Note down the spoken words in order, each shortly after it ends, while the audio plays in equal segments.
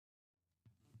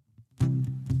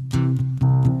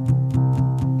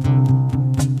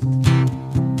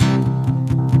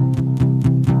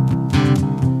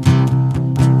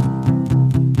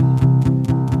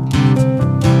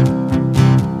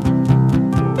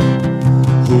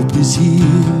Hope is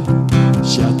here.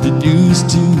 Shout the news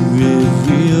to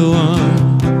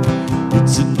everyone.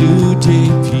 It's a new day,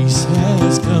 peace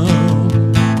has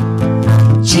come.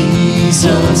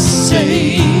 Jesus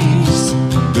saves.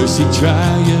 Mercy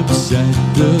triumphs at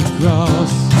the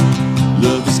cross.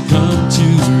 Love has come to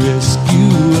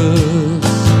rescue us.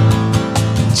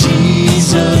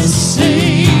 Jesus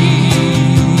saves.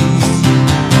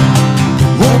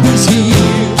 Hope is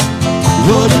here.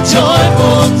 What a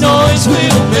joyful noise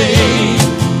we'll make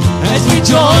as we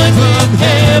join from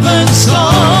heaven's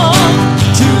song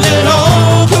to let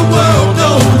all the world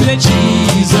know that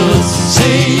Jesus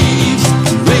saves.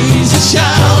 Raise a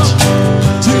shout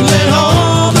to let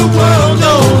all the world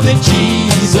know that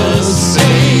Jesus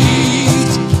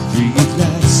saves. Free at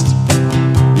last,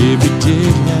 every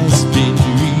debt has been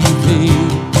repaid.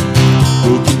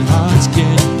 Broken hearts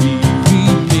can be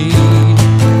remade.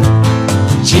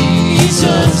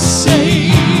 Jesus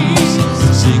saves.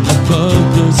 Sing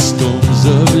above the storms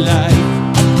of life.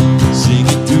 Sing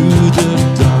it through the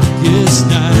darkest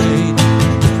night.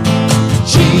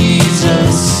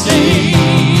 Jesus saves.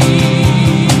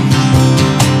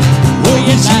 Oh,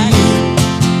 yes, He is.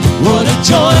 What a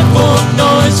joyful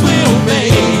noise we'll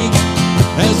make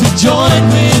as we join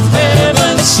with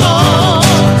heaven's song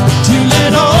to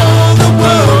let all the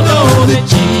world know that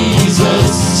Jesus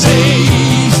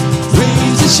saves.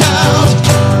 Raise a shout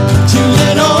to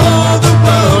let all the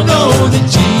world know that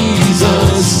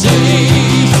Jesus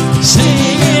saves.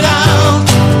 Sing it out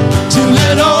to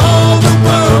let all the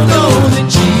world know that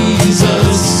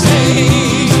Jesus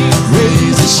saves.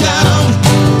 Raise a shout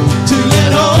to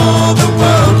let all the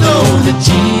world know that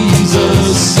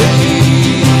Jesus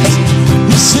saves.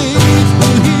 He saved,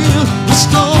 will heal,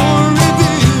 restore,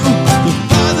 reveal the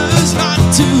Father's heart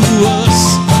to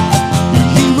us.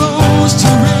 He rose to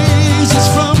raise us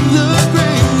from the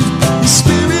grave. His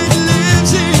Spirit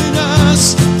lives in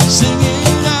us. Sing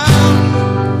it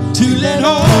out to let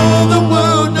all the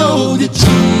world know that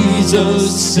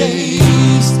Jesus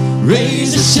saves.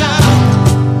 Raise a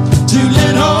shout to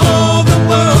let all the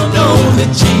world know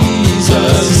that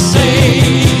Jesus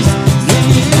saves. Sing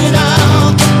it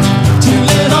out to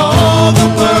let all the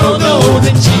world know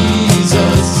that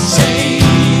Jesus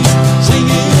saves. Sing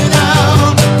it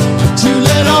out to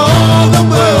let all the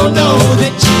world know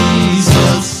that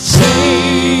Jesus saves.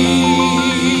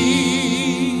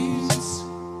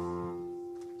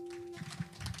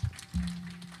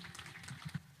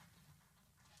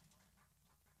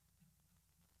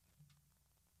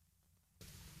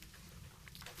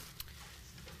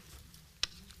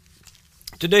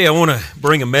 Today I want to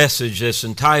bring a message that's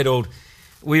entitled,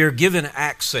 We Are Given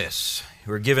Access.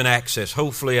 We're given access.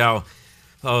 Hopefully I'll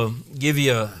give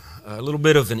you a little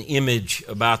bit of an image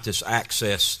about this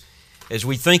access as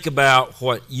we think about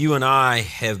what you and I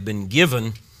have been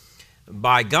given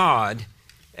by God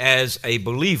as a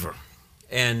believer.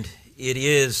 And it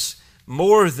is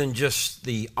more than just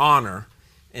the honor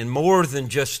and more than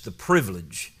just the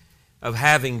privilege of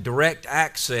having direct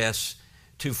access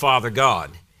to Father God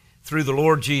through the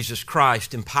Lord Jesus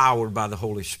Christ, empowered by the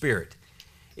Holy Spirit.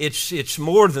 It's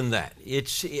more than that.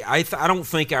 I don't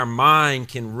think our mind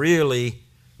can really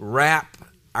wrap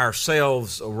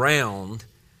ourselves around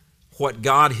what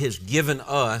God has given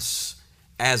us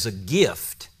as a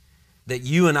gift that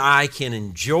you and I can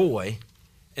enjoy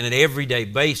on an everyday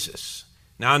basis.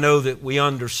 Now I know that we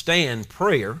understand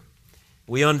prayer.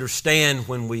 We understand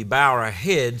when we bow our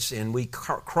heads and we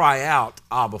cry out,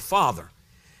 Abba, Father.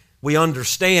 We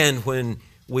understand when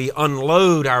we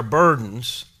unload our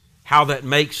burdens, how that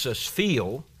makes us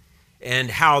feel and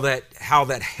how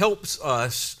that helps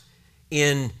us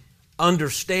in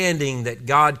understanding that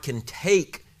God can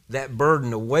take that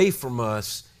burden away from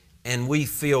us and we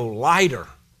feel lighter.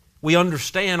 We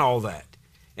understand all that,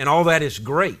 and all that is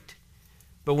great.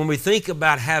 But when we think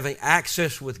about having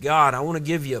access with God, I want to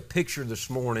give you a picture this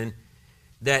morning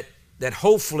that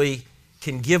hopefully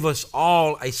can give us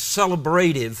all a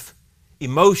celebrative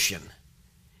emotion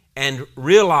and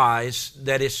realize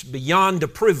that it's beyond a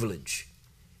privilege.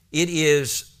 It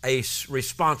is a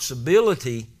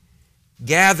responsibility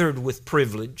gathered with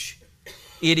privilege.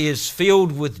 It is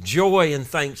filled with joy and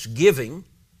thanksgiving,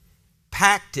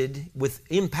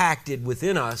 impacted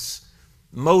within us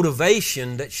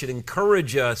motivation that should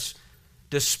encourage us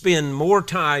to spend more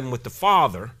time with the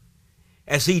Father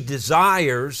as He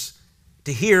desires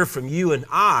to hear from you and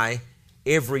I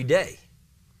every day.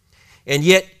 And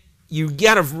yet, you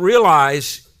got to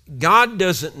realize God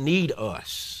doesn't need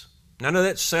us. And I know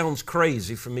that sounds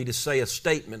crazy for me to say a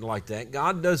statement like that.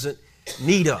 God doesn't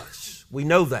need us. We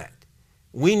know that.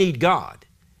 We need God.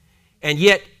 And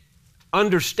yet,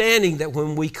 understanding that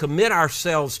when we commit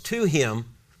ourselves to Him,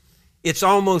 it's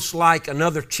almost like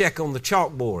another check on the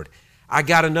chalkboard. I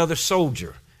got another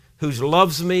soldier who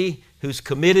loves me, who's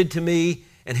committed to me,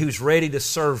 and who's ready to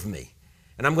serve me.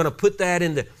 And I'm going to put that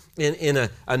in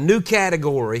a new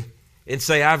category and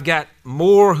say I've got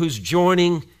more who's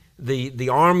joining the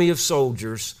army of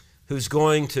soldiers who's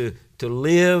going to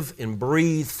live and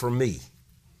breathe for me.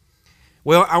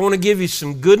 Well, I want to give you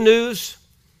some good news,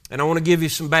 and I want to give you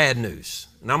some bad news.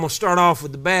 And I'm going to start off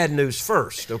with the bad news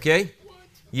first, okay?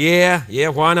 Yeah,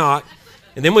 why not?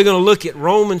 And then we're going to look at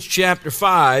Romans chapter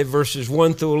 5, verses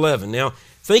 1 through 11. Now,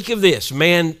 think of this.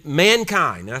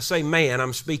 Mankind, and I say man,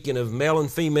 I'm speaking of male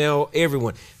and female,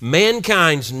 everyone.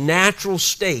 Mankind's natural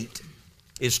state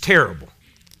is terrible,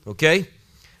 okay?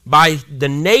 By the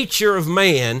nature of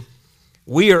man,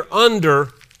 we are under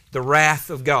the wrath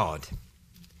of God.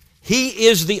 He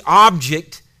is the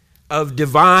object of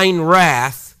divine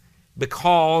wrath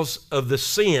because of the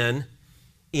sin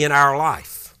in our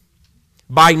life.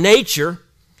 By nature,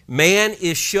 man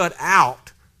is shut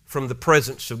out from the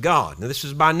presence of God. Now, this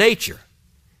is by nature.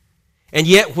 And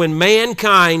yet, when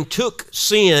mankind took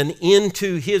sin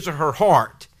into his or her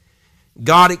heart,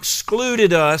 God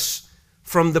excluded us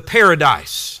from the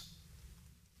paradise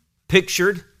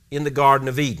pictured in the Garden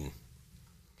of Eden.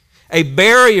 A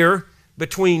barrier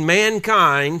between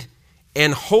mankind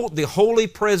and the holy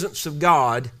presence of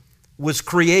God was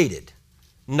created,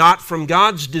 not from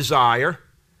God's desire,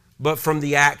 but from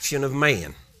the action of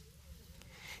man.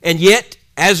 And yet,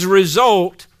 as a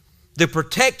result, the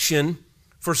protection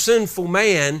for sinful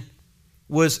man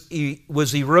was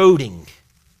eroding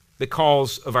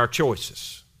because of our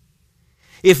choices.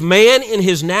 If man in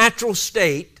his natural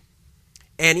state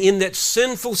and in that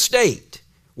sinful state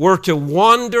were to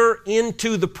wander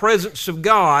into the presence of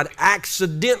God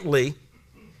accidentally,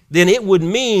 then it would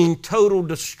mean total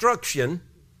destruction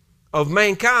of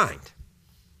mankind.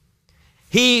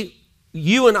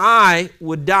 You and I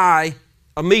would die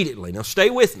immediately. Now stay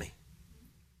with me.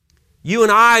 You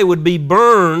and I would be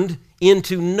burned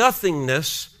into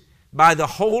nothingness by the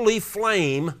holy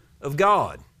flame of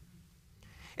God.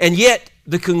 And yet,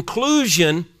 the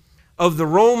conclusion of the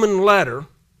Roman letter,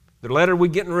 the letter we're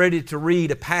getting ready to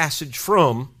read a passage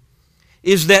from,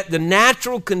 is that the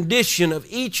natural condition of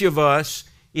each of us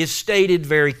is stated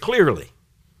very clearly.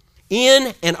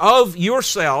 In and of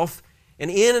yourself and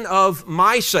in and of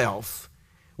myself,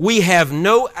 we have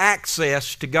no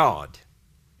access to God.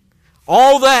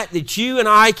 All that you and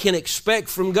I can expect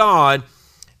from God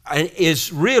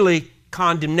is really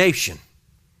condemnation.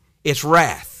 It's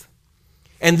wrath.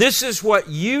 And this is what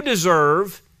you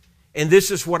deserve, and this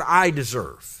is what I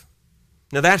deserve.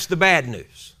 Now that's the bad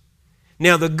news.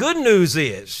 Now the good news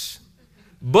is,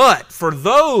 but for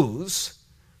those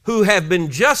who have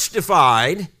been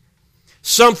justified,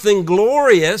 something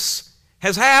glorious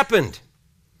has happened.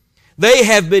 They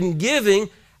have been given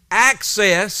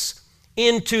access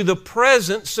into the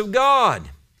presence of God.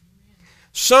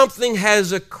 Something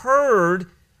has occurred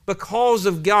because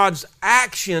of God's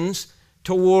actions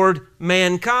toward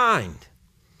mankind.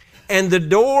 And the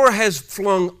door has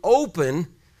flung open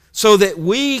so that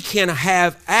we can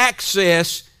have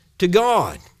access to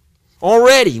God.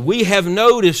 Already, we have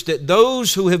noticed that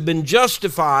those who have been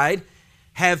justified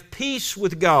have peace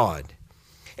with God.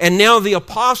 And now the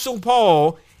Apostle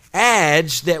Paul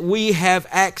adds that we have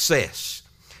access.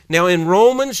 Now in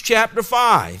Romans chapter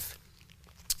 5,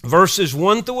 verses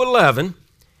 1 through 11,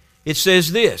 it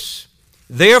says this: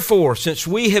 Therefore, since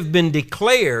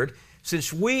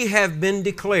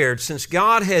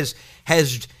God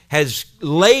has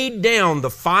laid down the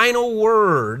final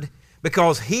word,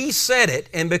 because He said it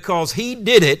and because He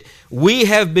did it, we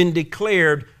have been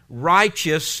declared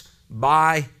righteous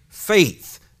by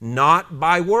faith, not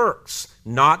by works,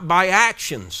 not by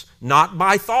actions, not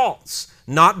by thoughts,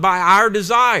 not by our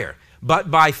desire,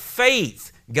 but by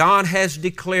faith. God has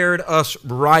declared us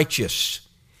righteous.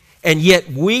 And yet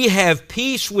we have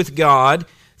peace with God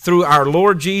through our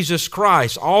Lord Jesus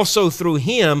Christ. Also through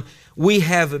Him we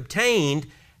have obtained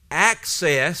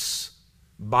access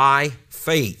by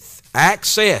faith.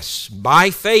 Access by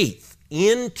faith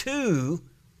into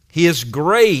His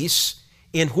grace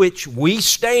in which we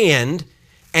stand,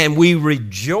 and we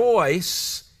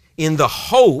rejoice in the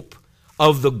hope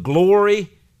of the glory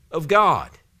of God.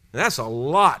 And that's a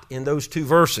lot in those two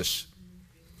verses.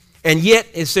 And yet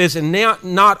it says, and now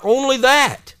not only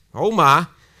that,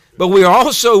 but we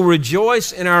also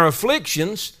rejoice in our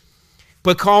afflictions,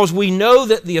 because we know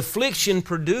that the affliction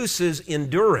produces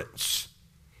endurance.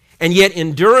 And yet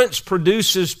endurance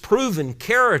produces proven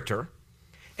character,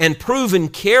 and proven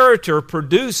character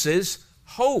produces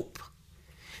hope.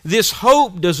 This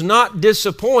hope does not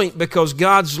disappoint because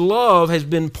God's love has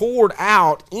been poured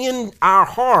out in our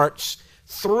hearts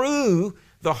through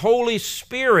the Holy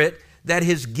Spirit that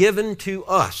is given to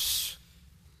us.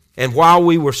 And while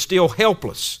we were still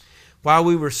helpless, while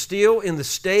we were still in the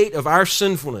state of our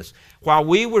sinfulness, while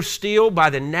we were still by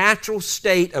the natural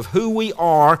state of who we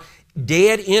are,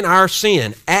 dead in our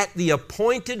sin, at the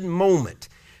appointed moment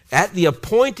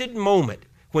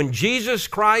when Jesus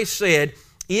Christ said,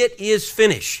 "It is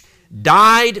finished,"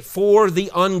 died for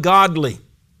the ungodly.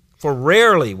 For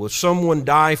rarely will someone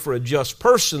die for a just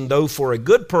person, though for a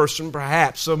good person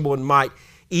perhaps someone might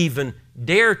even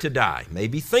dare to die.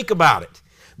 Maybe think about it.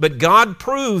 But God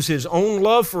proves His own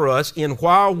love for us in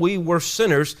while we were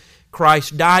sinners,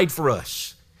 Christ died for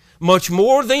us. Much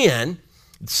more then,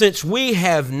 since we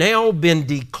have now been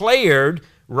declared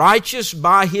righteous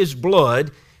by His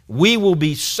blood, we will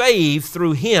be saved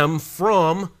through Him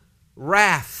from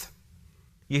wrath.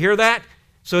 You hear that?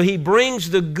 So He brings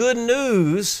the good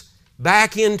news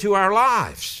back into our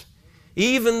lives.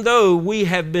 Even though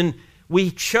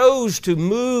we chose to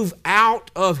move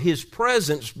out of His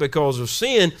presence because of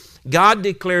sin, God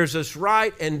declares us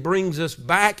right and brings us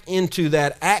back into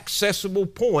that accessible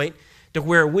point to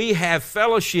where we have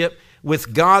fellowship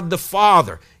with God the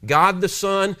Father, God the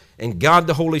Son, and God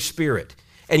the Holy Spirit.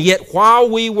 And yet while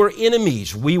we were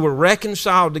enemies, we were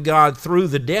reconciled to God through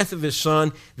the death of His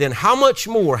Son. Then how much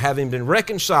more, having been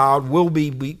reconciled, will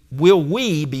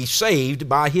we be saved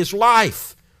by His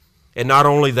life? And not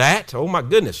only that, oh my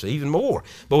goodness, even more.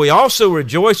 But we also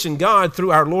rejoice in God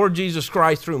through our Lord Jesus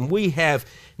Christ, through whom we have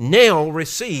now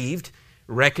received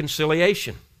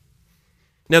reconciliation.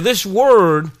 Now this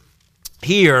word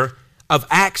here of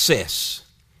access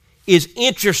is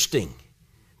interesting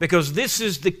because this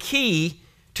is the key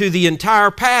to the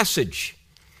entire passage.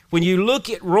 When you look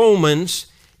at Romans,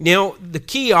 now the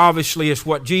key obviously is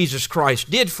what Jesus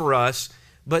Christ did for us,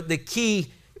 but the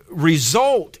key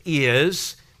result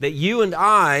is that you and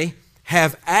I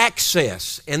have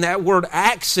access. And that word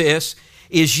access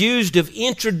is used of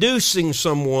introducing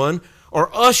someone or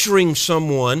ushering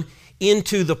someone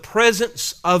into the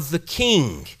presence of the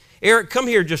King. Eric, come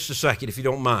here just a second if you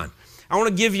don't mind. I want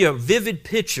to give you a vivid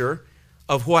picture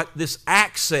of what this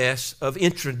access of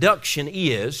introduction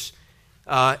is.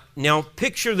 Now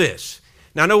picture this.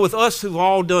 Now I know with us who've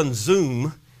all done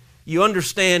Zoom, you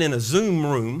understand in a Zoom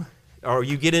room, or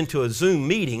you get into a Zoom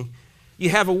meeting, you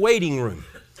have a waiting room.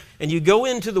 And you go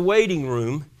into the waiting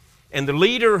room, and the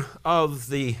leader of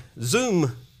the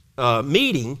Zoom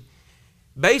meeting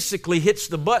basically hits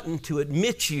the button to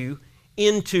admit you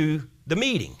into the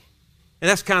meeting. And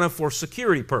that's kind of for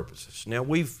security purposes. Now,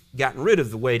 we've gotten rid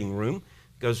of the waiting room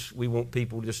because we want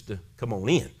people just to come on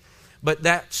in. But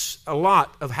that's a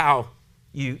lot of how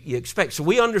you expect. So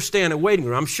we understand a waiting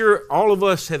room. I'm sure all of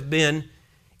us have been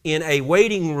in a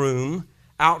waiting room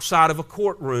outside of a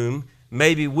courtroom.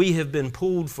 Maybe we have been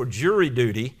pulled for jury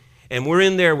duty, and we're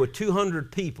in there with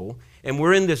 200 people, and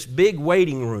we're in this big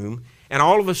waiting room, and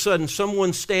all of a sudden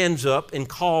someone stands up and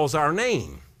calls our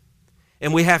name.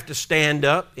 And we have to stand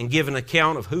up and give an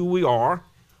account of who we are,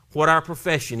 what our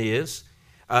profession is.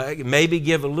 Maybe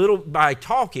give a little, by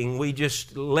talking, we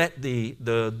just let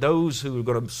those who are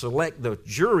going to select the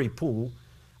jury pool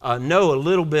know a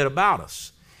little bit about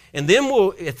us. And then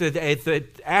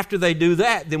after they do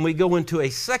that, then we go into a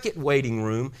second waiting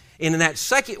room. And in that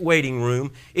second waiting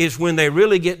room is when they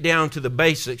really get down to the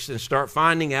basics and start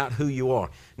finding out who you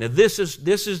are. Now this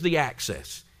is the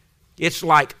access. It's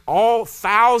like all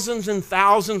thousands and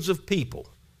thousands of people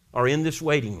are in this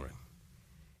waiting room.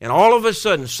 And all of a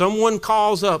sudden someone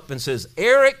calls up and says,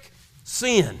 "Eric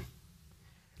Sin,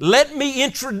 let me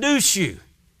introduce you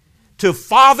to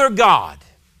Father God.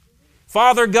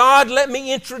 Father God, let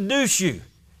me introduce you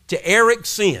to Eric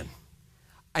Sin."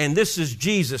 And this is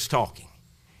Jesus talking.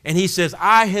 And He says,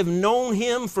 "I have known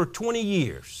him for 20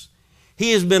 years.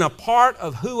 He has been a part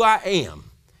of who I am.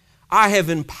 I have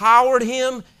empowered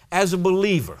him as a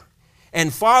believer.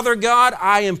 And Father God,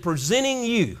 I am presenting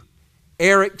you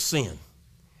Eric Sin.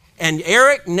 And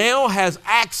Eric now has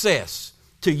access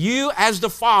to you as the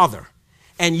Father.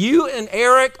 And you and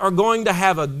Eric are going to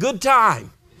have a good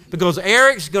time because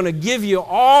Eric's going to give you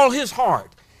all his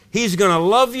heart. He's going to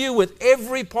love you with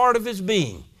every part of his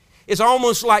being." It's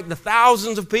almost like the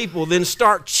thousands of people then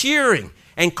start cheering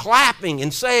and clapping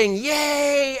and saying,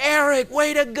 "Yay, Eric,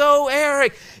 way to go,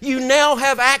 Eric. You now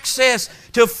have access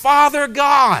to Father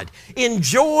God.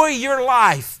 Enjoy your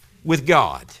life with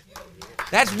God."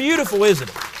 That's beautiful, isn't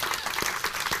it?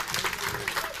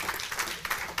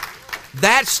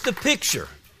 That's the picture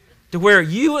to where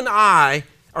you and I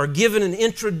are given an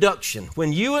introduction.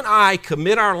 When you and I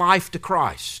commit our life to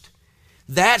Christ,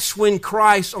 that's when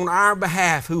Christ on our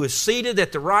behalf, who is seated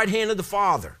at the right hand of the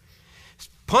Father,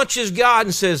 punches God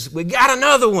and says, "We got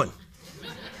another one."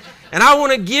 And I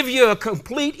want to give you a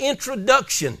complete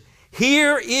introduction.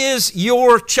 Here is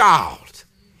your child.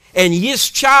 And this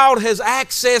child has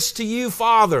access to you,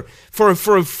 Father, for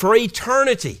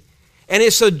eternity. And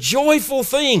it's a joyful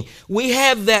thing. We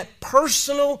have that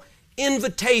personal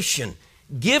invitation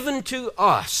given to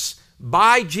us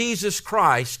by Jesus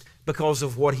Christ because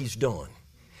of what He's done.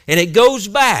 And it goes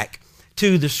back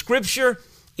to the Scripture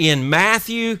in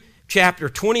Matthew chapter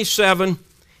 27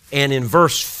 and in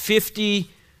verse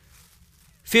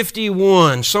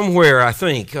 51, somewhere I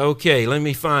think. Okay, let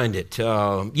me find it.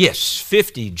 Yes,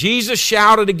 50. Jesus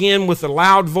shouted again with a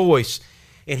loud voice,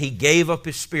 and He gave up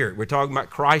His spirit. We're talking about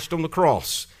Christ on the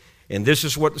cross. And this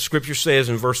is what the Scripture says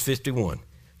in verse 51.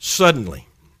 Suddenly,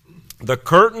 the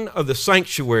curtain of the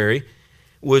sanctuary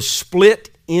was split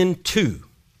in two,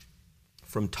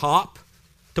 from top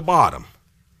to bottom.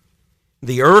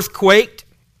 The earth quaked,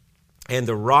 and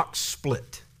the rocks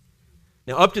split.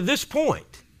 Now, up to this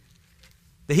point,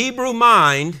 the Hebrew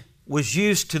mind was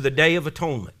used to the Day of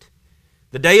Atonement.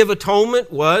 The Day of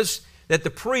Atonement was that the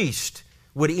priest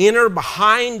would enter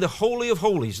behind the Holy of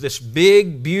Holies, this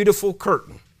big, beautiful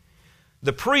curtain.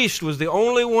 The priest was the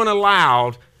only one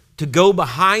allowed to go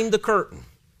behind the curtain.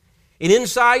 And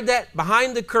inside that,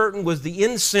 behind the curtain, was the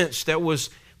incense that was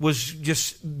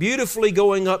just beautifully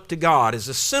going up to God as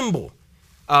a symbol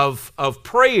of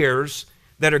prayers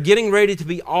that are getting ready to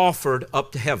be offered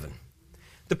up to heaven.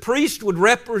 The priest would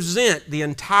represent the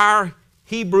entire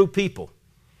Hebrew people.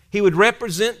 He would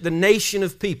represent the nation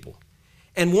of people.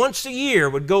 And once a year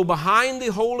would go behind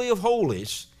the Holy of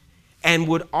Holies and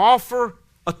would offer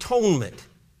atonement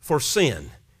for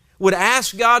sin, would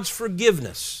ask God's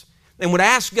forgiveness, and would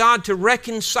ask God to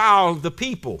reconcile the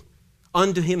people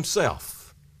unto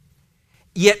Himself.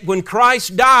 Yet when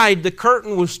Christ died, the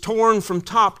curtain was torn from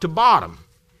top to bottom,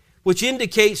 which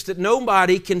indicates that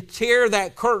nobody can tear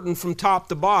that curtain from top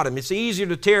to bottom. It's easier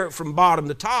to tear it from bottom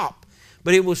to top,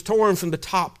 but it was torn from the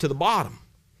top to the bottom.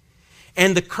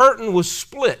 And the curtain was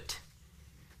split.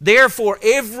 Therefore,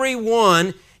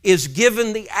 everyone is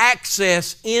given the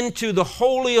access into the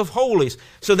Holy of Holies.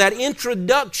 So that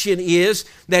introduction is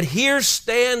that here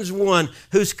stands one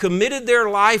who's committed their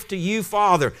life to you,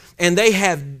 Father, and they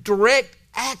have direct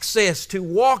access to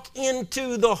walk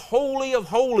into the Holy of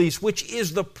Holies, which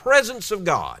is the presence of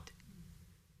God.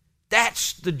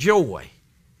 That's the joy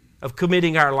of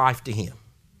committing our life to Him.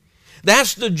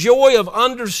 That's the joy of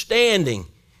understanding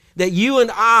that you and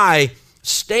I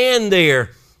stand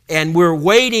there and we're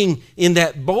waiting in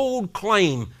that bold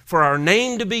claim for our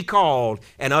name to be called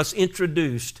and us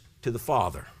introduced to the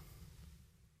Father.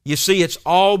 You see, it's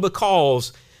all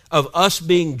because of us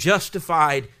being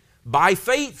justified by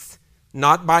faith,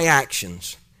 not by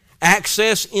actions.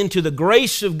 Access into the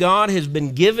grace of God has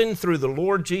been given through the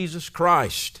Lord Jesus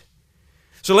Christ.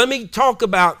 So let me talk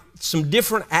about some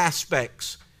different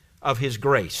aspects of His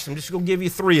grace. I'm just going to give you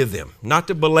 3 of them, not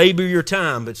to belabor your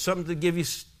time, but something to give you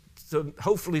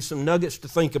hopefully some nuggets to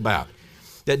think about.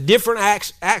 That different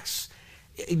aspects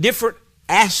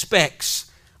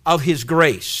of His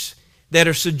grace that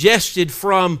are suggested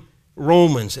from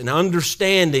Romans and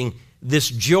understanding this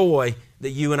joy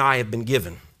that you and I have been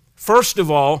given. First of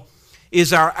all,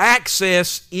 is our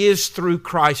access is through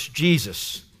Christ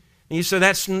Jesus. And you say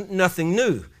that's nothing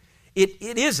new. It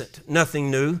isn't nothing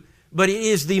new, but it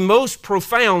is the most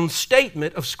profound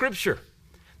statement of Scripture,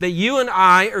 that you and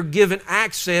I are given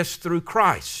access through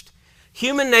Christ.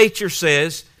 Human nature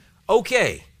says,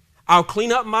 okay, I'll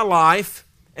clean up my life,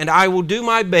 and I will do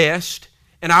my best,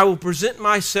 and I will present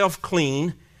myself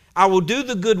clean. I will do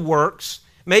the good works.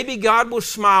 Maybe God will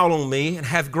smile on me and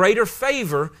have greater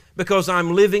favor because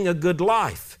I'm living a good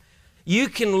life. You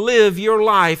can live your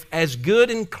life as good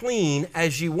and clean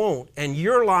as you want, and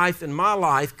your life and my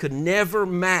life could never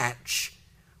match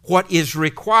what is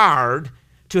required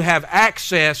to have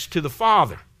access to the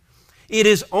Father. It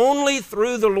is only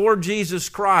through the Lord Jesus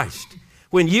Christ.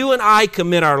 When you and I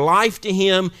commit our life to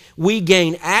Him, we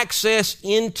gain access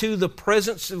into the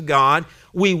presence of God.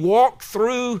 We walk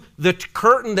through the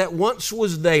curtain that once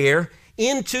was there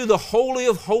into the Holy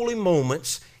of Holy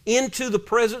moments, into the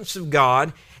presence of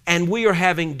God, and we are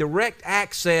having direct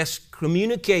access,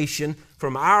 communication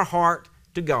from our heart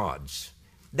to God's.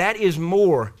 That is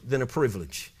more than a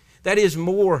privilege. That is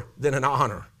more than an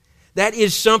honor. That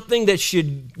is something that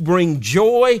should bring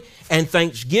joy and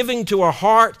thanksgiving to our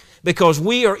heart, because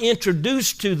we are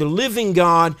introduced to the living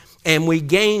God and we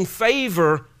gain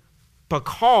favor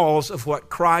because of what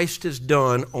Christ has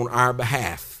done on our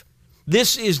behalf.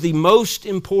 This is the most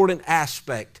important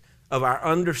aspect of our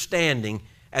understanding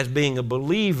as being a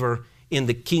believer in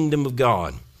the kingdom of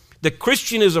God. The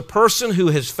Christian is a person who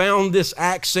has found this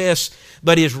access,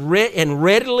 but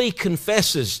readily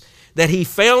confesses that he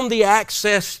found the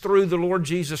access through the Lord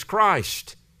Jesus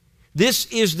Christ. This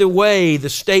is the way the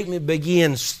statement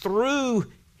begins,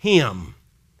 through Him,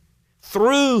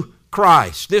 through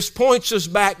Christ. This points us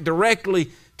back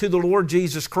directly to the Lord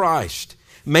Jesus Christ.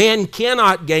 Man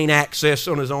cannot gain access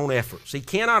on his own efforts. He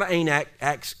cannot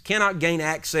gain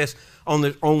access on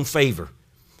their own favor.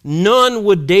 None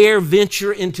would dare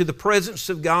venture into the presence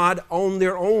of God on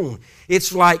their own.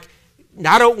 It's like,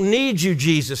 I don't need you,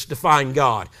 Jesus, to find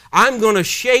God. I'm going to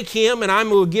shake Him and I'm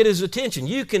going to get His attention.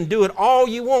 You can do it all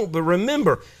you want, but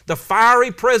remember, the fiery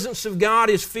presence of God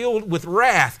is filled with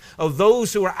wrath of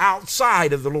those who are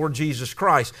outside of the Lord Jesus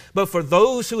Christ. But for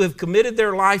those who have committed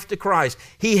their life to Christ,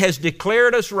 He has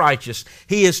declared us righteous.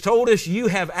 He has told us, you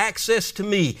have access to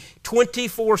me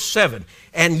 24/7,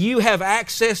 and you have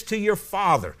access to your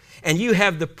Father, and you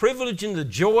have the privilege and the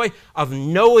joy of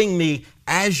knowing me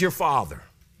as your Father.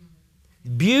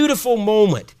 Beautiful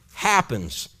moment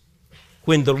happens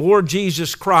when the Lord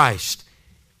Jesus Christ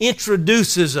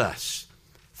introduces us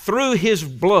through His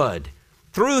blood,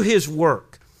 through His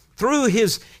work, through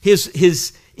His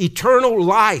eternal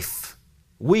life.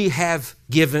 We have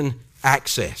given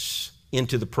access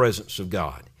into the presence of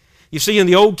God. You see, in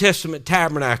the Old Testament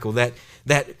tabernacle, that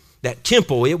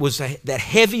temple, it was that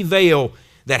heavy veil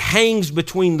that hangs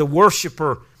between the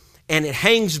worshiper and it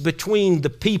hangs between the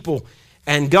people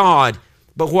and God.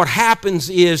 But what happens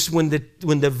is when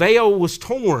the veil was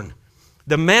torn,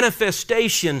 the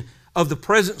manifestation of the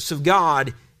presence of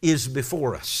God is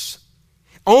before us.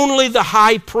 Only the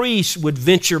high priest would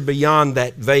venture beyond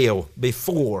that veil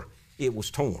before it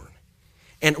was torn.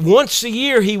 And once a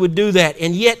year he would do that.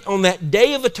 And yet on that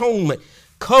Day of Atonement,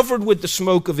 covered with the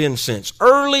smoke of incense,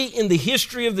 early in the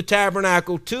history of the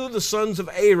tabernacle, two of the sons of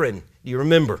Aaron, do you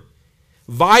remember,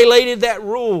 violated that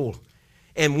rule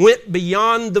and went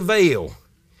beyond the veil.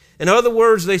 In other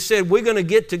words, they said, we're going to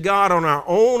get to God on our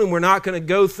own and we're not going to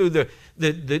go through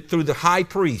the high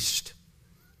priest.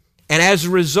 And as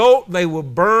a result, they were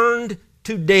burned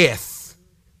to death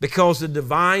because of the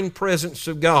divine presence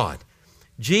of God.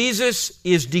 Jesus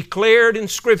is declared in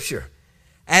Scripture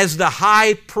as the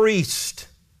high priest.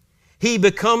 He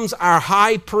becomes our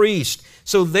high priest.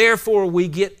 So therefore, we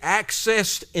get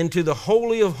access into the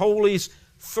Holy of Holies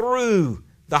through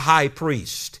the high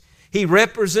priest. He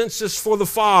represents us for the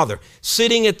Father,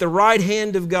 sitting at the right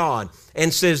hand of God,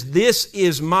 and says, this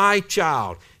is my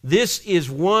child. This is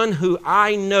one who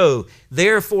I know.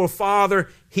 Therefore, Father,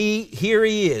 here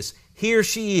he is. Here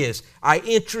she is. I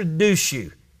introduce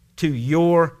you to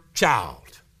your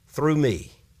child through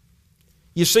me.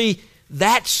 You see,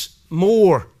 that's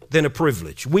more than a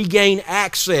privilege. We gain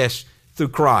access through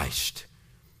Christ.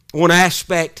 One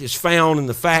aspect is found in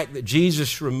the fact that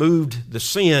Jesus removed the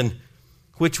sin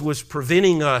which was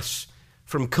preventing us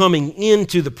from coming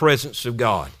into the presence of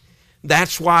God.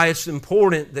 That's why it's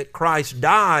important that Christ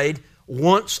died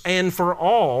once and for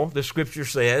all, the Scripture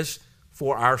says,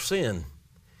 for our sin.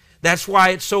 That's why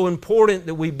it's so important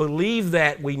that we believe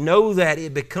that, we know that.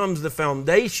 It becomes the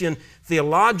foundation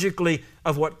theologically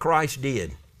of what Christ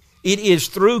did. It is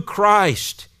through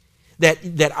Christ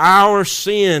that our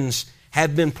sins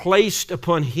have been placed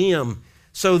upon Him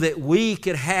so that we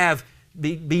could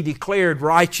be declared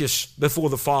righteous before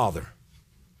the Father.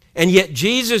 And yet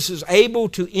Jesus is able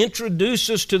to introduce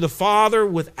us to the Father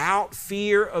without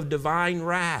fear of divine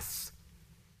wrath,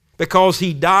 because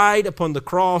He died upon the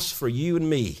cross for you and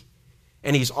me.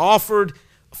 And He's offered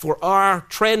for our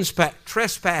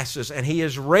trespasses, and He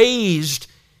has raised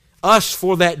us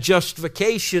for that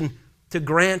justification to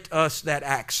grant us that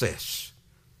access.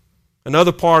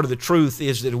 Another part of the truth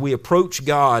is that we approach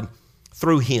God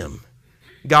through Him.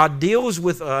 God deals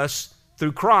with us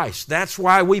through Christ. That's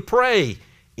why we pray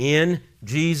in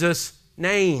Jesus'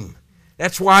 name.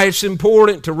 That's why it's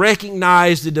important to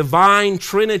recognize the divine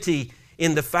Trinity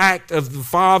in the fact of the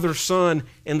Father, Son,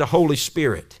 and the Holy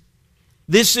Spirit.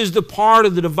 This is the part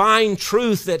of the divine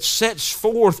truth that sets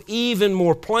forth even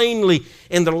more plainly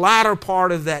in the latter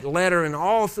part of that letter and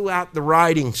all throughout the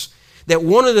writings, that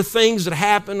one of the things that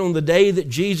happened on the day that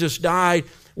Jesus died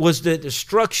was the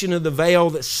destruction of the veil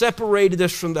that separated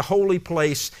us from the holy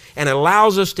place and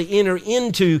allows us to enter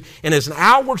into, and as an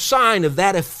outward sign of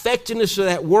that effectiveness of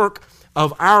that work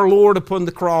of our Lord upon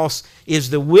the cross, is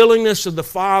the willingness of the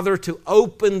Father to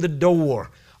open the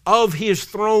door of His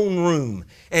throne room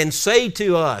and say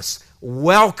to us,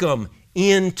 welcome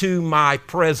into my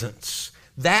presence.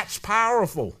 That's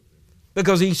powerful.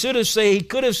 Because he could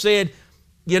have said,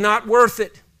 you're not worth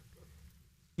it.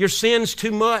 Your sin's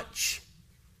too much.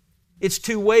 It's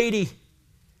too weighty.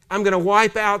 I'm going to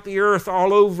wipe out the earth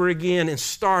all over again and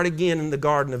start again in the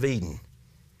Garden of Eden.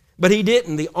 But he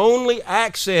didn't. The only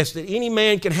access that any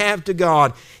man can have to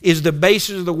God is the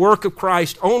basis of the work of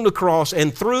Christ on the cross,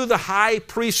 and through the high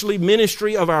priestly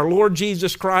ministry of our Lord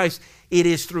Jesus Christ, it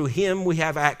is through Him we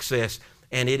have access,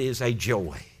 and it is a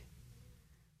joy.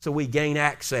 So we gain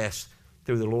access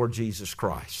through the Lord Jesus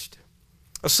Christ.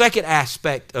 A second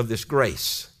aspect of this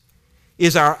grace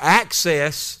is our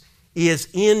access is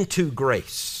into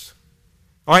grace.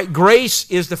 All right, grace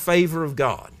is the favor of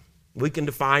God. We can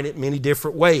define it many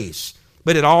different ways,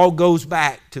 but it all goes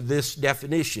back to this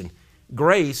definition.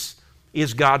 Grace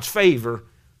is God's favor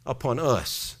upon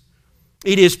us.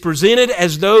 It is presented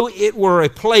as though it were a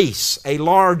place, a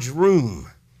large room,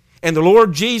 and the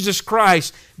Lord Jesus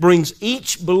Christ brings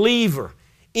each believer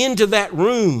into that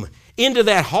room, into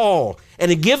that hall,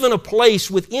 and given a place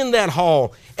within that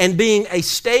hall, and being a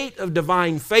state of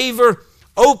divine favor,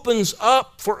 opens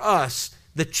up for us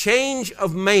the change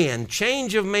of man,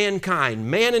 change of mankind,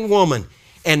 man and woman.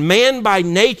 And man by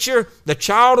nature, the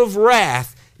child of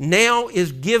wrath, now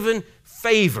is given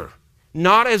favor.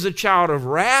 Not as a child of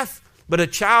wrath, but a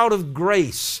child of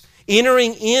grace.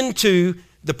 Entering into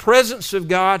the presence of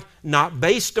God, not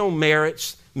based on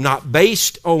merits, not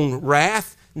based on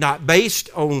wrath, not based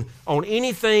on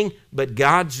anything, but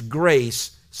God's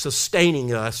grace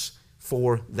sustaining us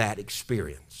for that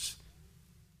experience.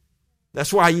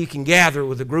 That's why you can gather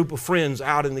with a group of friends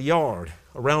out in the yard,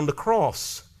 around the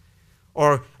cross,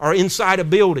 or inside a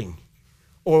building,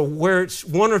 or where it's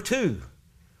one or two,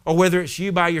 or whether it's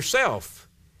you by yourself.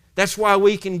 That's why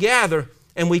we can gather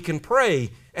and we can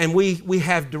pray, and we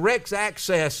have direct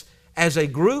access as a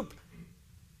group,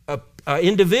 an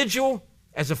individual,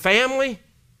 as a family,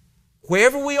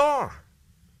 wherever we are.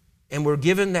 And we're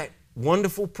given that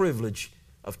wonderful privilege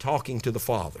of talking to the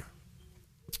Father.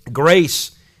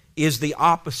 Grace is the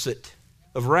opposite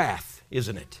of wrath,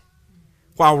 isn't it?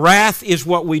 While wrath is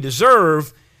what we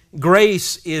deserve,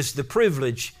 grace is the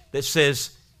privilege that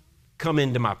says, come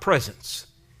into my presence.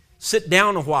 Sit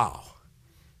down a while.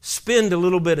 Spend a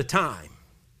little bit of time.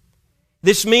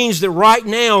 This means that right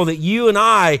now that you and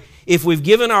I, if we've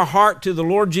given our heart to the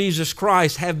Lord Jesus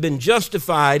Christ, have been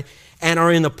justified and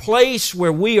are in a place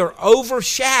where we are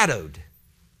overshadowed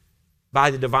by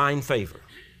the divine favor.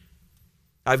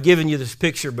 I've given you this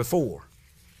picture before.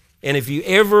 And if you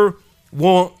ever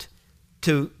want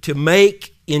to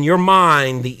make in your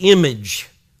mind the image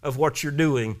of what you're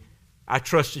doing, I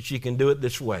trust that you can do it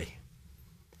this way.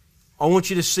 I want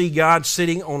you to see God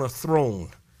sitting on a throne,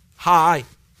 high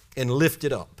and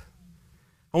lifted up.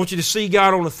 I want you to see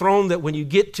God on a throne that when you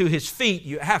get to His feet,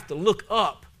 you have to look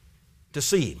up to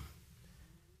see Him.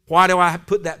 Why do I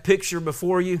put that picture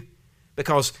before you?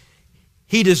 Because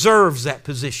He deserves that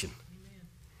position.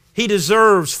 He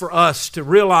deserves for us to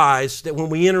realize that when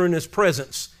we enter in His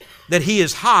presence, that He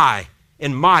is high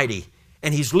and mighty,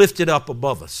 and He's lifted up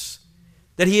above us.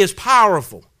 That He is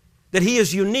powerful, that He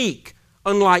is unique,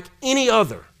 unlike any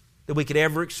other that we could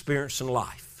ever experience in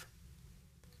life.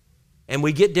 And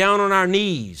we get down on our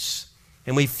knees,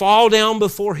 and we fall down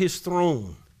before His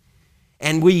throne,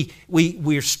 and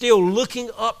we're still looking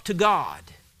up to God.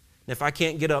 And if I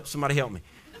can't get up, somebody help me.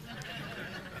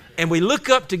 And we look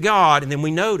up to God, and then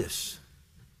we notice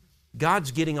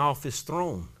God's getting off His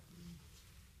throne.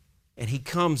 And He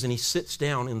comes and He sits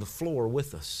down in the floor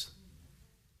with us.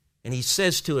 And He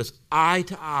says to us, eye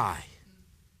to eye,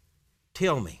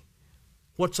 tell me,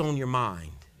 what's on your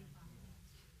mind?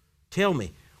 Tell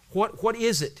me, what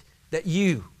is it that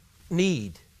you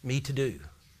need me to do?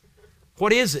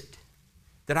 What is it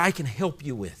that I can help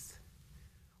you with?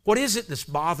 What is it that's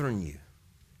bothering you?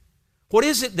 What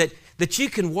is it that you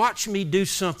can watch me do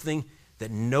something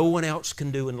that no one else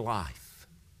can do in life?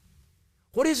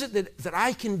 What is it that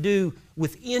I can do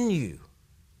within you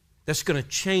that's going to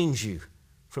change you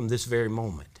from this very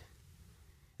moment?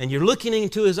 And you're looking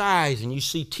into His eyes and you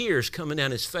see tears coming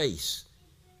down His face.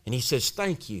 And He says,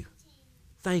 thank you.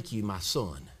 Thank you, my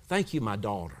son. Thank you, my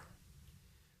daughter,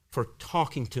 for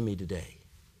talking to me today.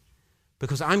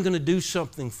 Because I'm going to do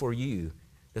something for you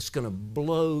that's going to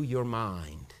blow your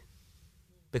mind.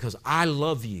 Because I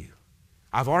love you.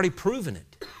 I've already proven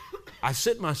it. I've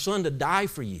sent my son to die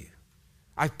for you.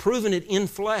 I've proven it in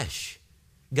flesh.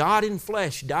 God in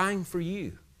flesh dying for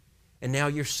you. And now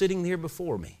you're sitting there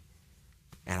before me.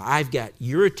 And I've got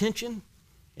your attention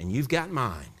and you've got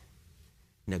mine.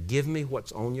 Now give me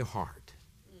what's on your heart.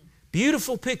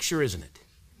 Beautiful picture, isn't it?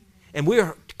 And we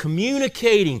are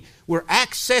communicating, we're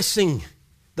accessing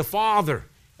the Father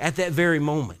at that very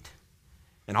moment.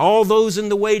 And all those in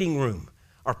the waiting room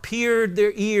are peering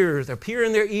their ears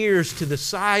to the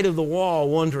side of the wall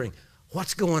wondering,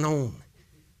 what's going on?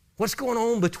 What's going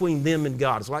on between them and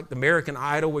God? It's like the American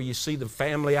Idol where you see the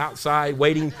family outside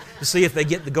waiting to see if they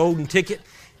get the golden ticket.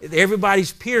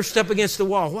 Everybody's pierced up against the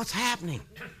wall. What's happening?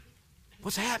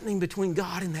 What's happening between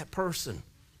God and that person?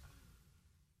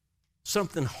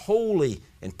 Something holy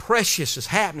and precious is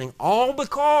happening, all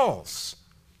because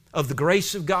of the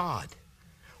grace of God.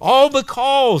 All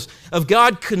because of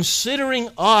God considering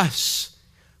us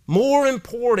more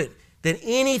important than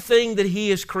anything that He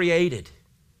has created.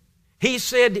 He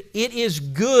said it is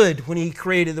good when He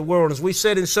created the world. As we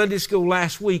said in Sunday school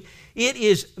last week, it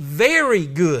is very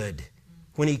good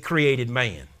when He created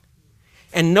man.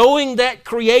 And knowing that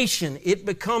creation, it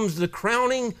becomes the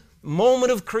crowning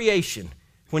moment of creation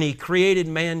when He created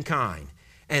mankind.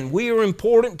 And we are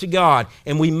important to God,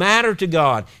 and we matter to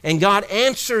God. And God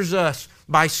answers us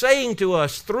by saying to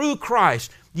us, through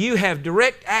Christ, you have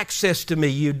direct access to me.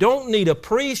 You don't need a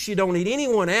priest. You don't need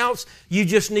anyone else. You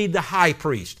just need the high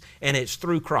priest. And it's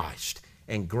through Christ.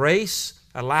 And grace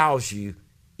allows you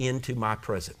into my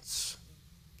presence.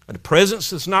 A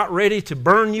presence that's not ready to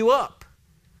burn you up,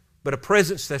 but a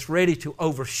presence that's ready to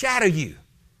overshadow you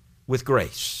with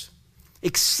grace.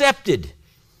 Accepted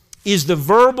is the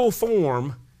verbal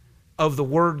form of the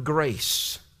word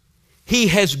grace. He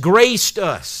has graced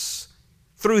us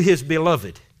through His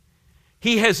beloved.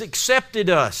 He has accepted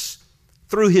us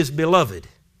through His beloved.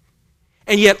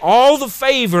 And yet all the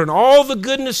favor and all the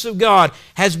goodness of God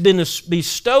has been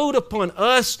bestowed upon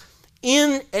us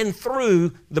in and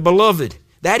through the beloved.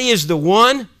 That is the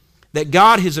one that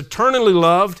God has eternally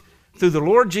loved through the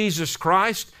Lord Jesus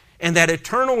Christ, and that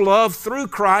eternal love through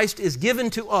Christ is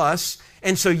given to us.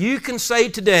 And so you can say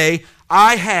today,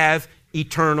 I have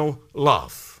eternal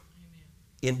love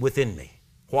within me.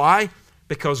 Why?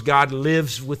 Because God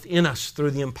lives within us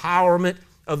through the empowerment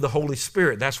of the Holy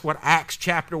Spirit. That's what Acts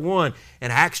chapter 1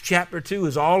 and Acts chapter 2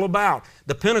 is all about.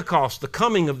 The Pentecost, the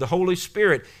coming of the Holy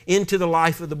Spirit into the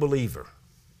life of the believer.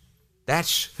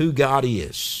 That's who God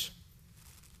is.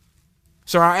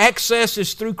 So our access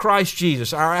is through Christ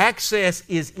Jesus. Our access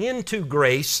is into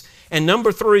grace. And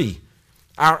number 3,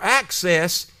 our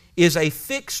access is a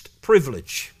fixed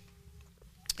privilege.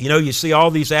 You know, you see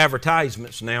all these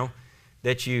advertisements now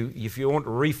that if you want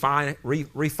to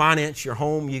refinance your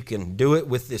home, you can do it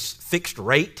with this fixed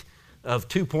rate of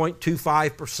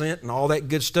 2.25% and all that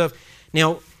good stuff.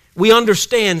 Now, we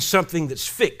understand something that's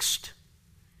fixed,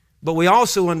 but we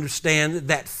also understand that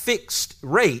that fixed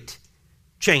rate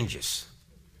changes.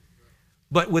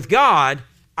 But with God,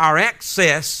 our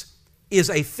access is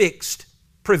a fixed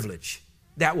privilege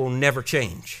that will never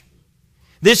change.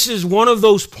 This is one of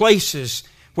those places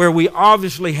where we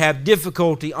obviously have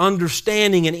difficulty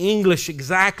understanding in English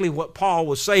exactly what Paul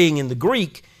was saying in the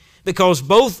Greek, because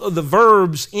both of the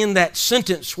verbs in that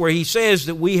sentence where he says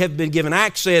that we have been given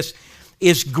access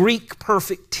is Greek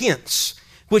perfect tense,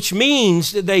 which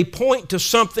means that they point to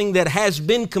something that has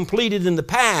been completed in the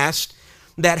past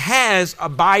that has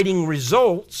abiding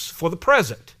results for the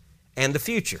present and the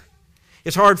future.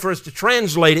 It's hard for us to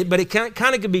translate it, but it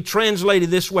kind of could be translated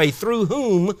this way: through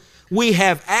whom we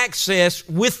have access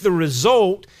with the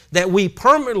result that we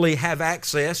permanently have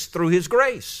access through His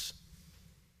grace.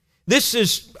 This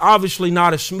is obviously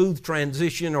not a smooth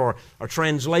transition or a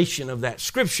translation of that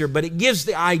Scripture, but it gives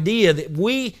the idea that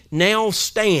we now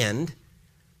stand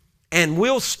and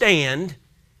will stand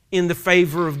in the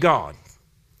favor of God.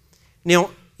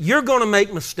 Now, you're going to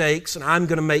make mistakes, and I'm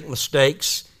going to make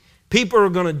mistakes. People are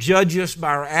going to judge us by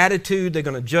our attitude. They're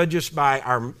going to judge us by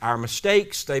our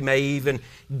mistakes. They may even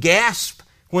gasp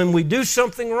when we do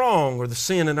something wrong or the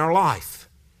sin in our life.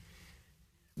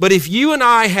 But if you and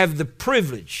I have the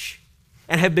privilege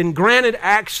and have been granted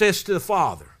access to the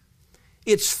Father,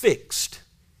 it's fixed.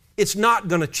 It's not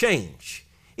going to change.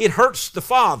 It hurts the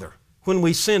Father when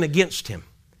we sin against Him.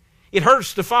 It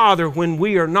hurts the Father when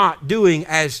we are not doing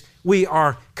as we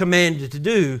are commanded to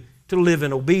do, to live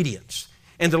in obedience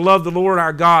and to love the Lord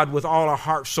our God with all our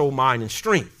heart, soul, mind, and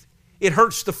strength. It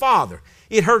hurts the Father.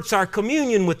 It hurts our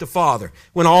communion with the Father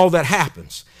when all that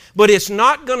happens. But it's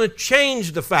not going to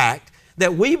change the fact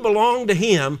that we belong to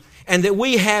Him and that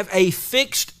we have a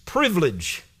fixed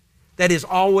privilege that is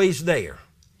always there.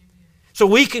 So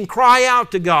we can cry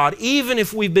out to God even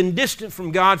if we've been distant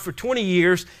from God for 20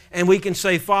 years, and we can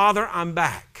say, Father, I'm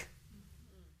back.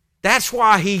 That's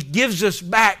why He gives us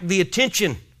back the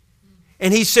attention.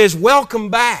 And He says, welcome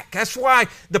back. That's why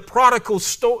the prodigal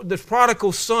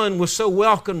son was so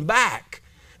welcomed back,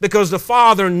 because the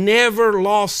Father never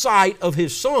lost sight of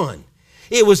His Son.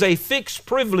 It was a fixed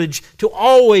privilege to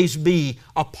always be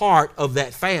a part of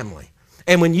that family.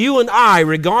 And when you and I,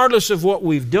 regardless of what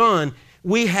we've done,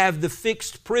 we have the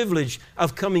fixed privilege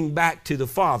of coming back to the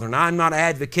Father. Now, I'm not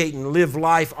advocating live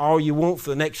life all you want for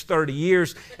the next 30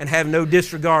 years and have no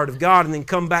disregard of God and then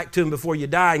come back to Him before you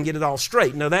die and get it all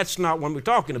straight. No, that's not what we're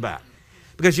talking about.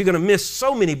 Because you're going to miss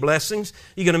so many blessings.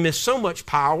 You're going to miss so much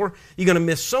power. You're going to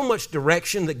miss so much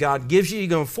direction that God gives you. You're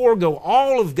going to forego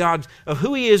all of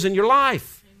who He is in your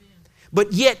life. Amen.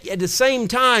 But yet, at the same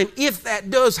time, if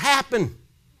that does happen,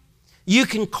 you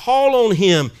can call on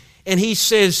Him and He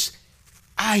says,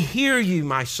 I hear you,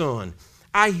 my son.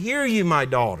 I hear you, my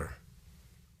daughter.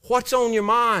 What's on your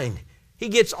mind? He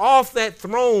gets off that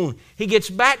throne. He gets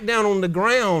back down on the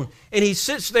ground and he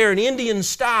sits there in Indian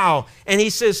style and he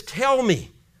says, tell me,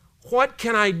 what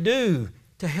can I do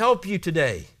to help you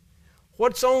today?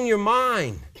 What's on your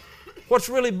mind? What's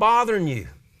really bothering you?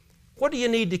 What do you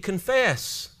need to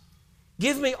confess?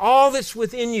 Give me all that's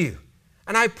within you.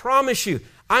 And I promise you,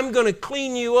 I'm going to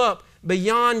clean you up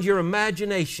beyond your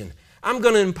imagination. I'm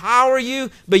going to empower you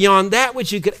beyond that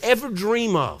which you could ever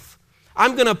dream of.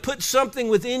 I'm going to put something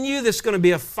within you that's going to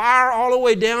be a fire all the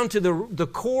way down to the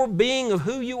core being of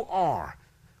who you are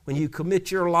when you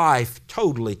commit your life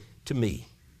totally to me.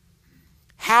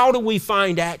 How do we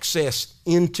find access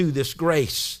into this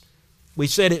grace? We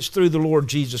said it's through the Lord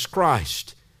Jesus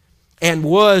Christ, and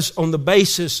was on the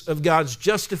basis of God's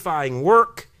justifying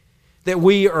work that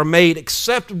we are made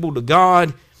acceptable to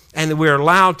God and that we are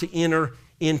allowed to enter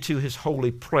into His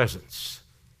holy presence.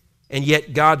 And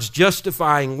yet God's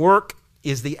justifying work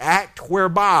is the act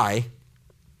whereby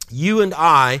you and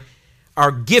I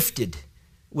are gifted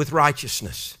with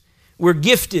righteousness. We're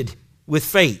gifted with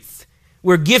faith.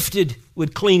 We're gifted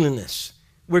with cleanliness.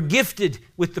 We're gifted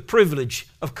with the privilege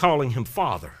of calling Him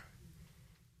Father.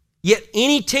 Yet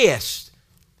any test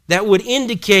that would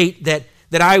indicate that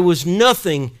I was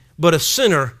nothing but a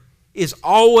sinner is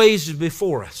always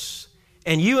before us.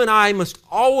 And you and I must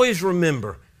always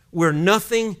remember we're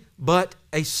nothing but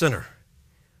a sinner.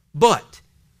 But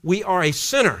we are a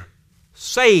sinner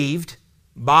saved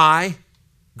by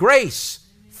grace.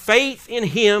 Faith in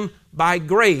Him by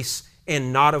grace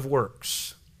and not of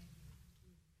works.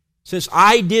 Since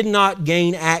I did not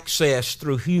gain access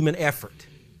through human effort,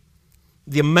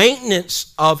 the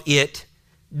maintenance of it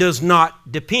does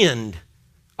not depend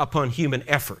upon human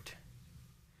effort.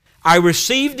 I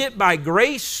received it by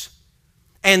grace,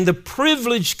 and the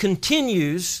privilege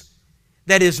continues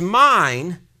that is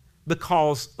mine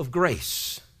because of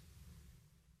grace.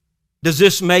 Does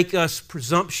this make us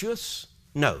presumptuous?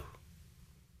 No.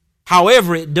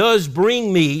 However, it does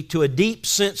bring me to a deep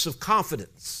sense of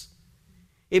confidence.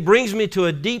 It brings me to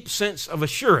a deep sense of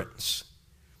assurance.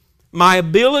 My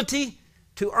ability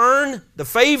to earn the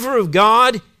favor of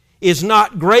God is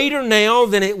not greater now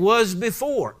than it was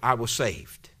before I was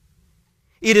saved.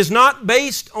 It is not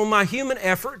based on my human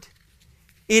effort.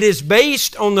 It is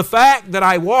based on the fact that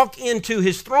I walk into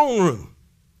His throne room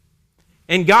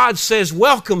and God says,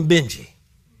 welcome, Benji.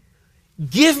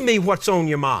 Give me what's on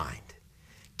your mind.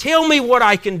 Tell me what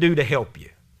I can do to help you.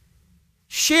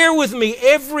 Share with me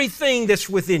everything that's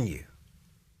within you.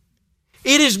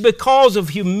 It is because of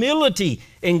humility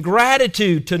and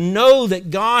gratitude to know that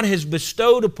God has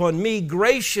bestowed upon me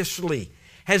graciously,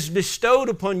 has bestowed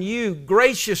upon you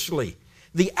graciously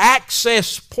the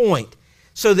access point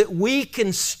so that we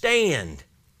can stand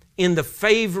in the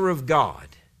favor of God.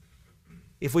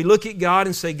 If we look at God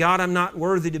and say, God, I'm not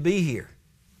worthy to be here,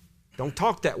 don't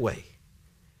talk that way.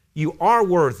 You are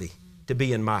worthy to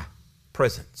be in my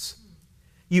presence.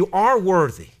 You are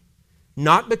worthy,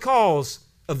 not because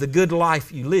of the good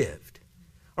life you lived,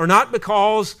 or not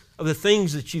because of the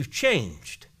things that you've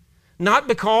changed, not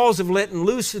because of letting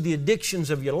loose of the addictions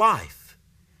of your life,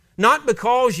 not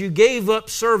because you gave up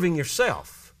serving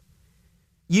yourself.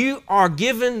 You are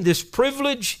given this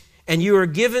privilege and you are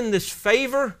given this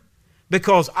favor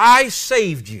because I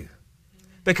saved you,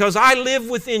 because I live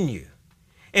within you.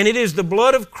 And it is the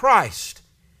blood of Christ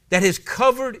that has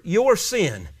covered your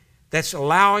sin that's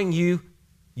allowing you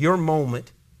your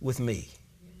moment with me.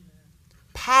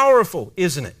 Powerful,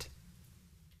 isn't it?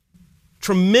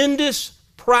 Tremendous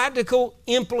practical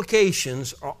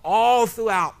implications are all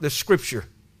throughout the Scripture,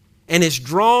 and it's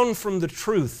drawn from the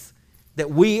truth that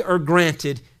we are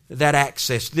granted that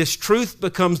access. This truth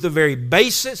becomes the very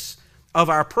basis of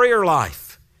our prayer life.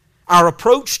 Our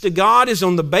approach to God is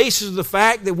on the basis of the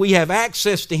fact that we have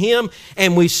access to Him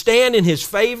and we stand in His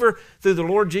favor through the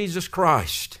Lord Jesus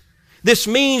Christ. This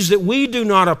means that we do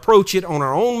not approach it on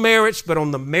our own merits, but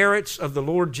on the merits of the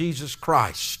Lord Jesus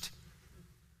Christ.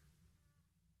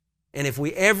 And if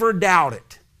we ever doubt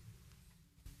it,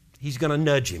 He's going to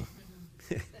nudge him.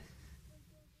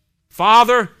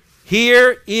 Father,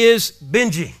 here is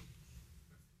Benji.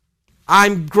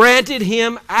 I'm granted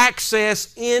him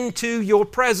access into your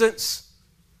presence.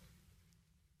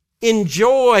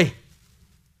 Enjoy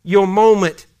your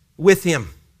moment with him.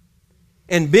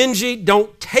 And Benji,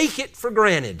 don't take it for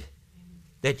granted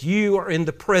that you are in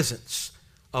the presence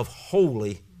of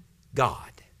holy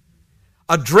God.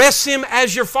 Address him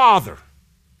as your Father.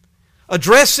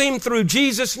 Address him through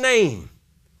Jesus' name.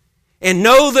 And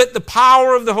know that the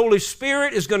power of the Holy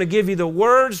Spirit is going to give you the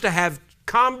words to have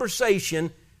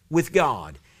conversation with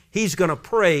God. He's going to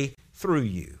pray through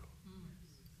you.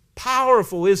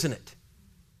 Powerful, isn't it?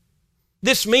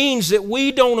 This means that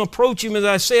we don't approach Him, as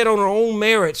I said, on our own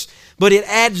merits, but it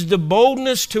adds the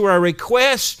boldness to our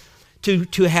request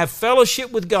to have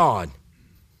fellowship with God.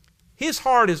 His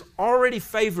heart is already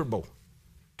favorable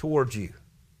towards you.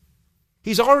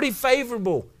 He's already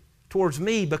favorable towards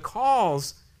me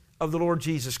because of the Lord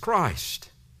Jesus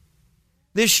Christ.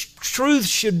 This truth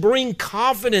should bring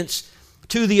confidence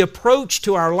to the approach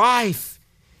to our life.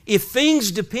 If things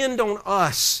depend on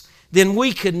us, then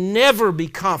we could never be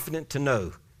confident to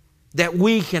know that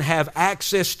we can have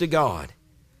access to God.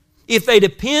 If they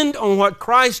depend on what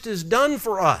Christ has done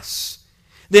for us,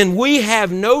 then we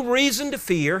have no reason to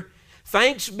fear.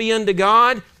 Thanks be unto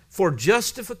God for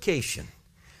justification.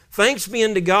 Thanks be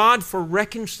unto God for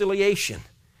reconciliation.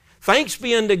 Thanks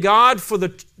be unto God for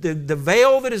the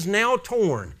veil that is now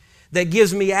torn, that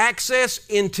gives me access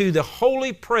into the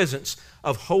holy presence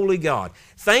of holy God.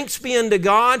 Thanks be unto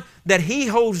God that He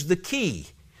holds the key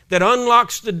that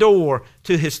unlocks the door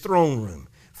to His throne room.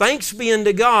 Thanks be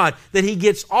unto God that He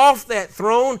gets off that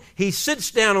throne, He sits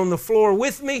down on the floor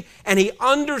with me, and He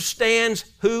understands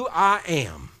who I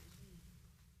am.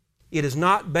 It is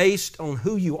not based on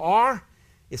who you are.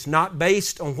 It's not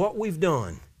based on what we've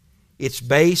done. It's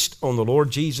based on the Lord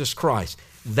Jesus Christ.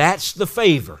 That's the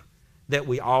favor that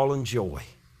we all enjoy.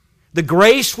 The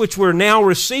grace which we're now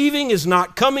receiving is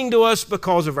not coming to us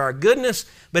because of our goodness,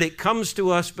 but it comes to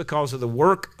us because of the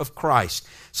work of Christ.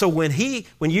 So when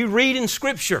you read in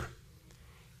Scripture,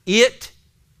 it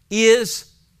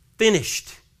is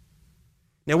finished.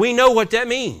 Now we know what that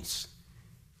means.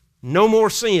 No more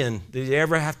sin that you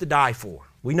ever have to die for.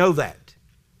 We know that.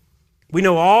 We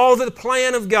know all the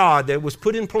plan of God that was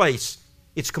put in place,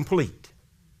 it's complete.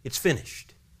 It's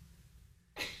finished.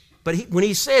 But when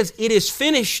He says it is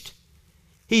finished,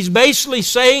 He's basically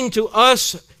saying to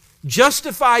us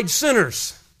justified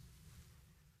sinners,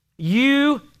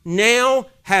 you now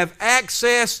have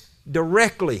access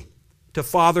directly to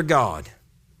Father God.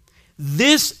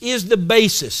 This is the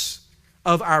basis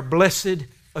of our blessed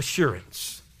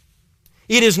assurance.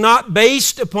 It is not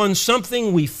based upon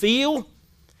something we feel,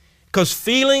 because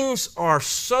feelings are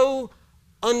so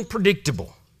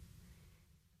unpredictable,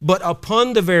 but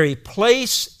upon the very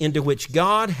place into which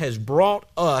God has brought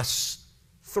us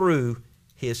through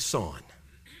His Son.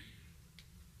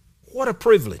 What a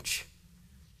privilege.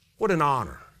 What an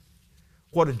honor.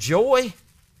 What a joy.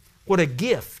 What a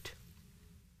gift.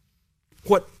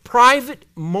 What private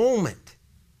moment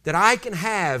that I can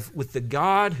have with the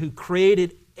God who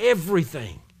created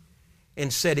everything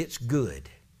and said it's good.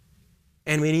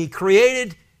 And when He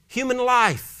created human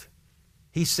life,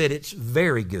 He said it's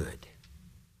very good.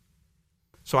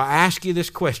 So I ask you this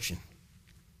question.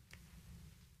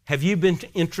 Have you been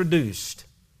introduced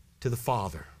to the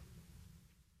Father?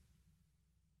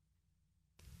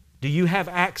 Do you have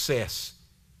access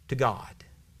to God?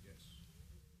 Yes.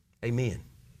 Amen.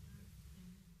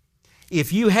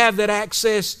 If you have that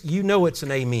access, you know it's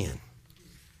an amen.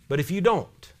 But if you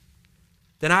don't,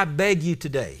 then I beg you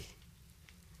today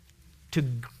to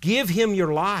give Him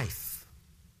your life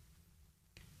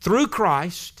through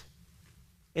Christ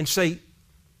and say,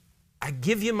 I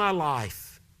give you my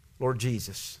life, Lord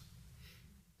Jesus.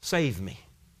 Save me,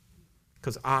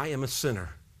 because I am a sinner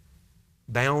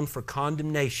bound for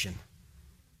condemnation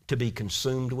to be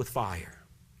consumed with fire.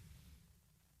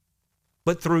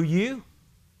 But through you,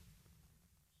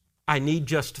 I need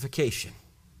justification.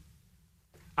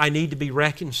 I need to be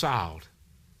reconciled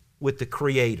with the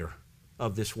Creator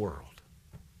of this world.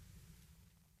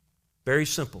 Very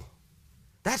simple.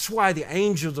 That's why the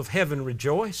angels of heaven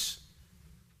rejoice.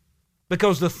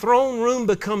 Because the throne room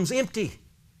becomes empty.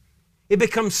 It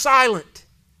becomes silent.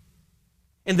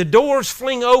 And the doors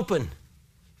fling open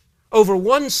over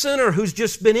one sinner who's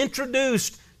just been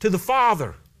introduced to the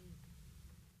Father.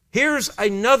 Here's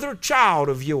another child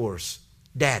of yours,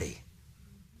 Daddy.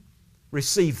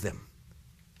 Receive them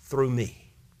through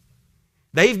me.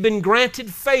 They've been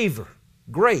granted favor,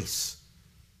 grace,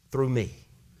 through me.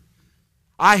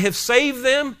 I have saved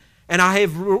them, and I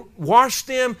have washed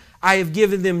them. I have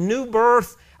given them new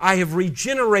birth. I have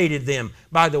regenerated them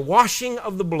by the washing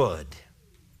of the blood.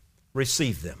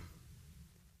 Receive them.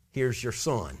 Here's your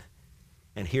son,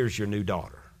 and here's your new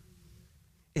daughter.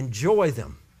 Enjoy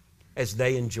them as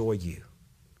they enjoy you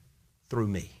through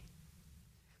me.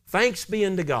 Thanks be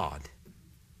unto God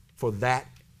for that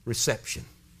reception.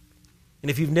 And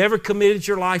if you've never committed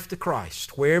your life to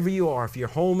Christ, wherever you are, if you're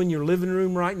home in your living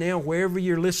room right now, wherever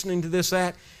you're listening to this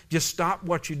at, just stop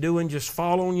what you're doing, just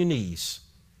fall on your knees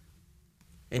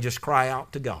and just cry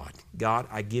out to God. God,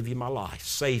 I give you my life.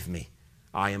 Save me.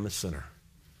 I am a sinner.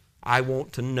 I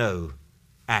want to know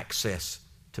access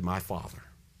to my Father.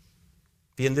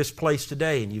 If you're in this place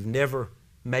today and you've never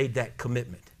made that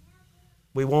commitment,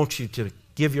 we want you to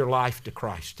give your life to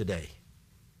Christ today.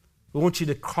 We want you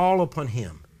to call upon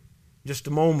Him. In just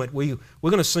a moment, we're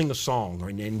going to sing a song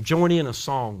and join in a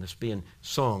song that's being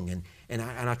sung. And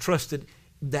I trust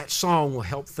that song will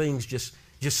help things just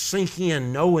sink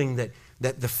in, knowing that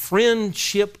the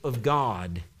friendship of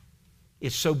God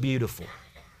is so beautiful.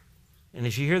 And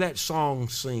as you hear that song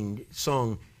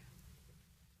sung,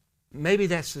 maybe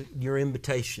that's your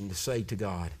invitation to say to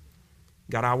God,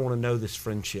 God, I want to know this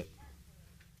friendship.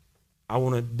 I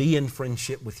want to be in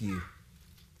friendship with you.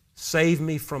 Save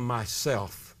me from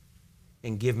myself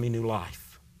and give me new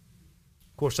life.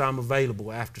 Of course, I'm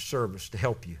available after service to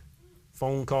help you.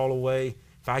 Phone call away.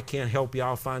 If I can't help you,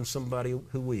 I'll find somebody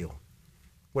who will.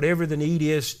 Whatever the need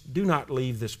is, do not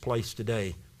leave this place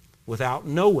today without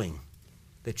knowing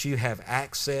that you have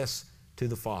access to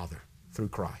the Father through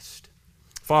Christ.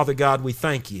 Father God, we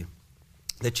thank you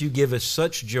that you give us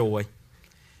such joy,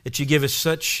 that you give us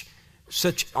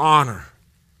such honor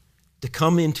to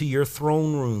come into your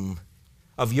throne room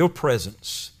of your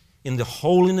presence in the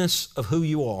holiness of who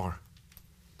you are,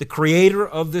 the Creator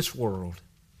of this world,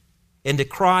 and to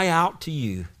cry out to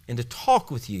you and to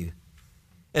talk with you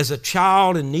as a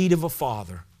child in need of a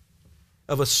father,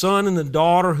 of a son and a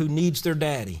daughter who needs their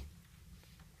daddy,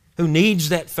 who needs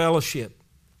that fellowship,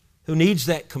 who needs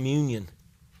that communion,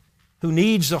 who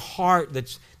needs a heart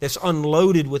that's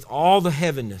unloaded with all the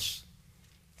heaviness,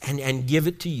 and give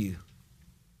it to you.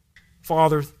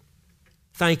 Father,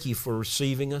 thank you for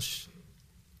receiving us.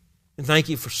 And thank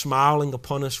you for smiling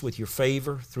upon us with your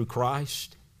favor through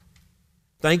Christ.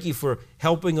 Thank you for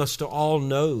helping us to all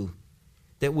know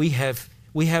that we have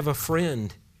a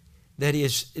friend that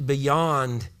is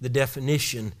beyond the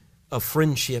definition of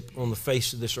friendship on the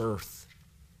face of this earth.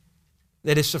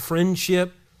 That it's a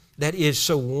friendship that is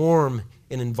so warm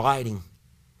and inviting,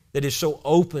 that is so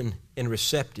open and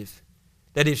receptive,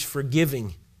 that is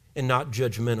forgiving and not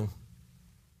judgmental.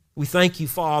 We thank you,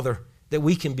 Father, that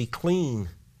we can be clean,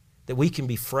 that we can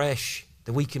be fresh,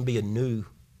 that we can be anew.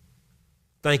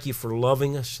 Thank you for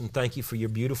loving us, and thank you for your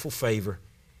beautiful favor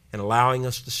and allowing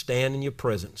us to stand in your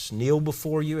presence, kneel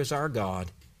before you as our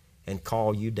God, and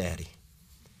call you Daddy.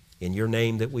 In your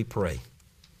name that we pray.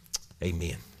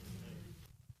 Amen.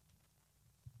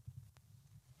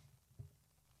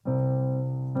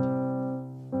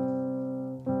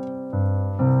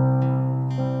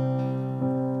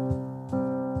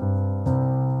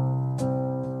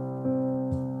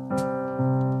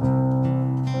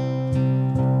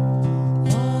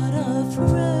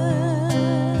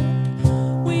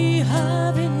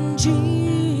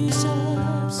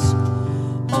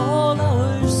 All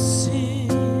our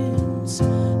sins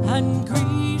and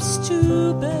griefs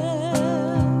to bear.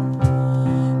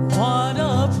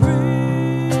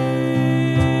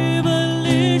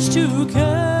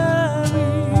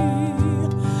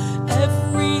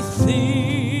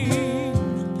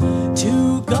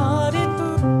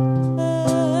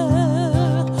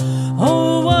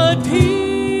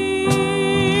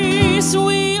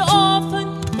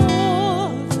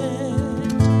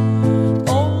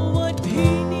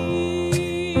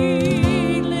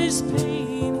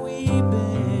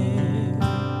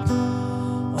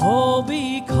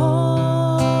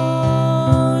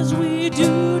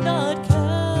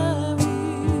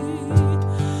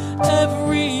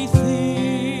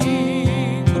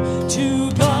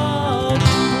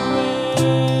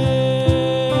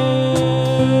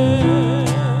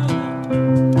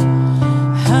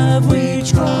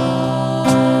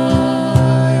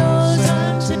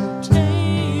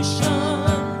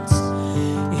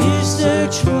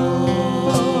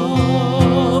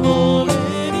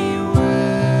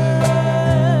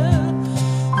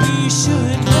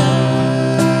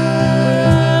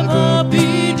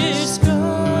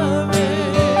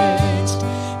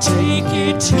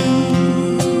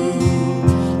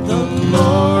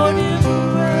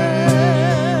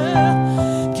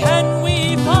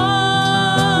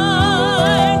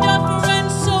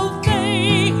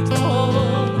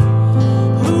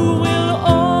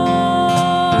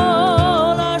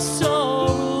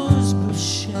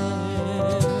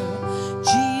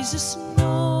 Jesus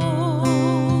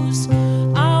knows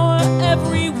our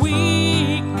every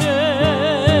weakness.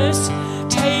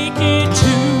 Take it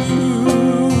to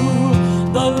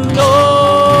the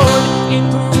Lord in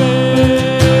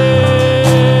prayer.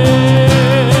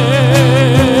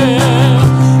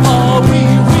 Are we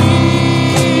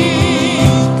weak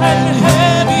and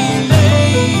heavy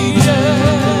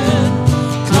laden?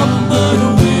 Come but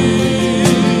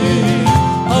with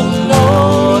a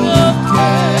load of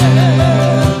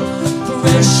care.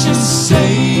 Precious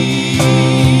Savior,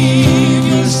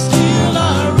 still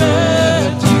our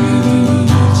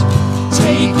refuge.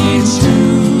 Take it to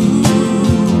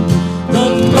the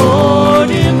Lord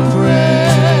in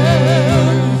prayer.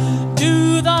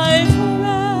 Do thy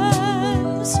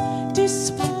friends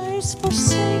despise,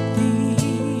 forsake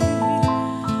thee?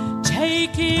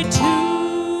 Take it to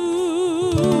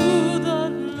the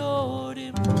Lord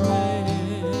in prayer.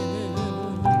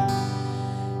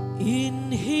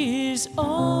 In His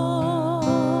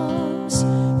arms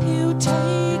He'll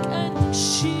take and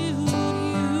shield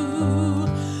you.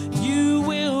 You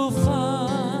will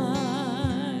find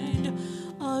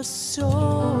a solace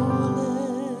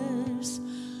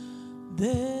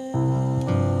there.